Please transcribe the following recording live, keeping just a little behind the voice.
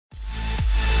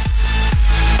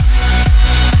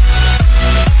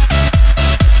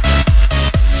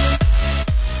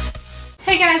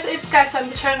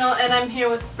Sempiternal, and I'm here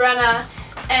with Brenna,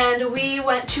 and we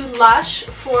went to Lush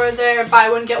for their buy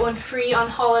one get one free on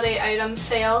holiday items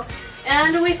sale,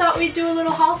 and we thought we'd do a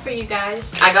little haul for you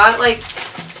guys. I got like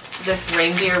this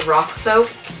reindeer rock soap,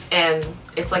 and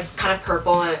it's like kind of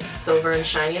purple and it's silver and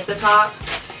shiny at the top,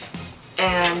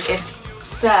 and it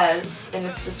says in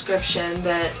its description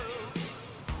that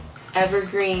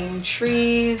evergreen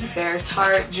trees, bear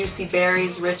tart, juicy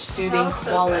berries, rich soothing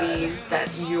qualities that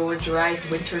your dry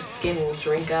winter skin will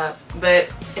drink up. But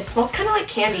it smells kind of like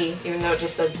candy, even though it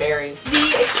just says berries.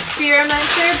 The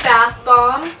Experimenter Bath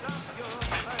Bomb,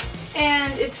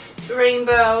 and it's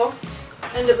rainbow,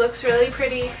 and it looks really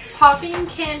pretty. Popping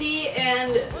candy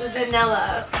and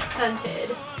vanilla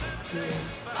scented.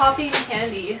 Popping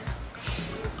candy.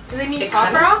 Do they mean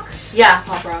Pop Rocks? Yeah,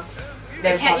 Pop Rocks.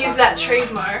 They can't use that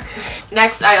trademark.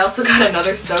 Next, I also got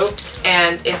another soap,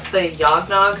 and it's the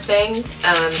Yognog thing.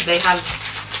 They have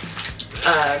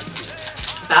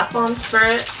bath bombs for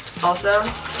it also.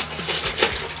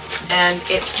 And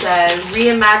it says,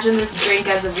 reimagine this drink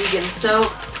as a vegan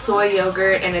soap, soy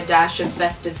yogurt, and a dash of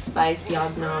festive spice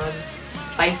Yognog.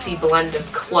 Spicy blend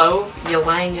of clove,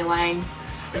 ylang ylang,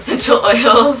 essential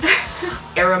oils,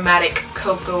 aromatic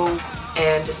cocoa,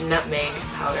 and nutmeg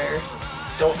powder.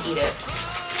 Don't eat it.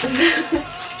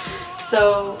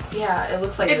 So yeah, it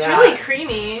looks like it's that. really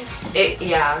creamy.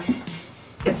 Yeah.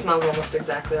 It smells almost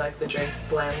exactly like the drink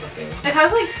blend looking. It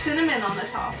has like cinnamon on the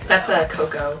top. That's a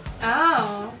cocoa.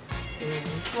 Oh.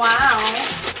 Wow.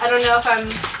 I don't know if I'm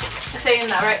saying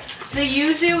that right. The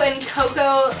Yuzu and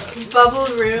Cocoa Bubble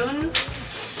Rune.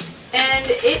 And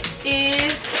it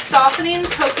is softening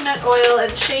coconut oil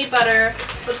and shea butter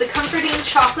with the comforting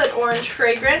chocolate orange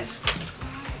fragrance.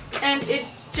 And it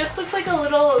just looks like a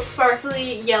little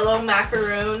sparkly yellow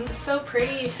macaroon. It's so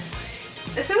pretty.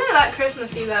 This isn't that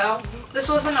Christmassy though. This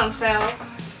wasn't on sale.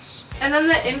 And then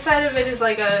the inside of it is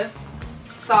like a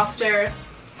softer,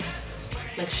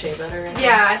 like shea butter, I think.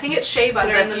 Yeah, I think it's shea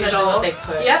butter in the middle. What they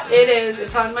put. Yep, it is.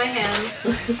 It's on my hands.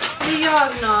 The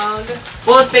Yognog.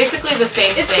 Well, it's basically the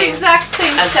same thing. It's the exact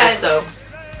same as scent. the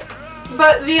soap.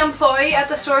 But the employee at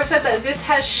the store said that this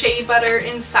has shea butter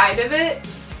inside of it.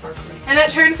 Sparkly. And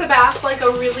it turns the bath like a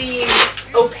really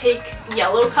opaque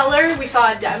yellow color. We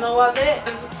saw a demo of it.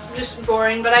 Just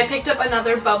boring, but I picked up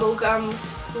another bubblegum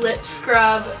lip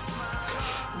scrub.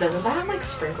 Doesn't that have like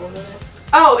sprinkles in it?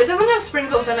 Oh, it doesn't have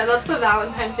sprinkles in it. That's the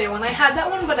Valentine's Day one. I had that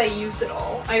one, but I used it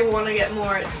all. I want to get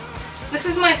more. This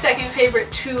is my second favorite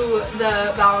to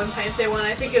the Valentine's Day one.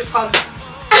 I think it's called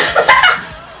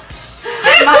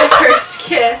My First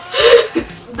Kiss.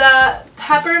 The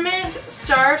Peppermint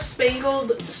Star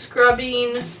Spangled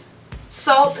Scrubbing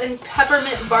Salt and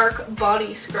Peppermint Bark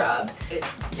Body Scrub.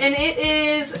 And it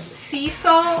is sea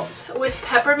salt with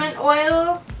peppermint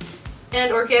oil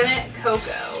and organic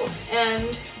cocoa.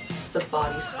 And it's a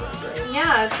body scrub, right?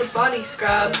 Yeah, it's a body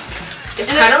scrub.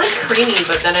 It's kind of like creamy,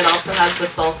 but then it also has the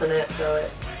salt in it, so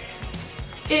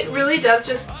it really does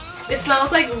just, it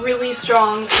smells like really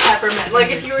strong peppermint. Like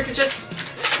if you were to just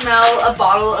smell a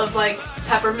bottle of like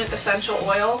peppermint essential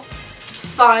oil.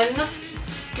 Fun,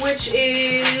 which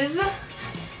is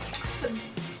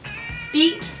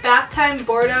Beat Bath Time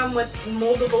Boredom with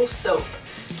Moldable Soap.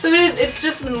 So it's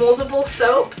just moldable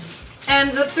soap.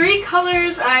 And the three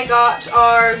colors I got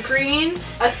are green,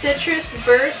 a citrus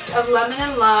burst of lemon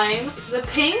and lime, the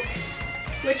pink,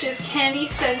 which is candy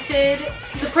scented.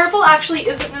 The purple actually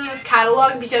isn't in this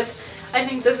catalog because I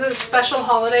think this is a special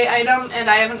holiday item and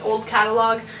I have an old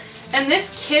catalog. And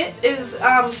this kit is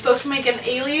supposed to make an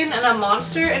alien and a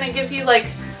monster, and it gives you like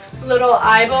little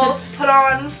eyeballs to put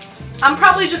on. I'm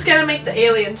probably just gonna make the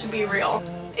alien to be real.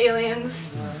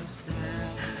 Aliens.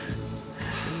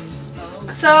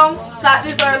 So that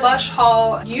is our Lush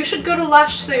haul. You should go to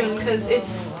Lush soon because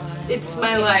it's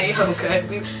my life. so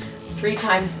good. 3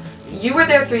 times. You were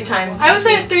there 3 times. I was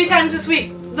there 3 times this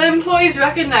week. The employees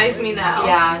recognize me now.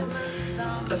 Yeah.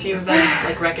 A few of them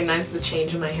like recognize the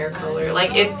change in my hair color.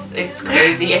 Like it's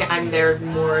crazy. I'm there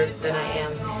more than I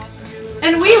am.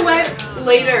 And we went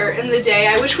later in the day.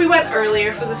 I wish we went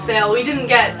earlier for the sale. We didn't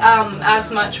get as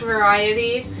much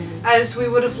variety as we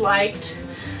would have liked.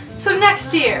 So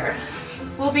next year,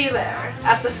 we'll be there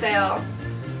at the sale.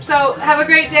 So have a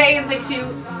great day and thanks you.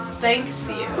 Thanks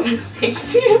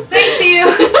you.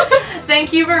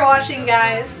 Thank you for watching,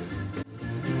 guys.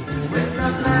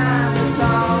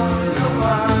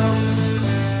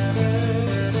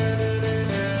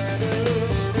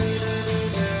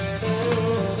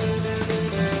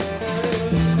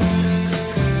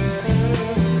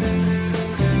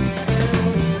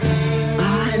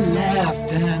 I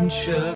laughed and shook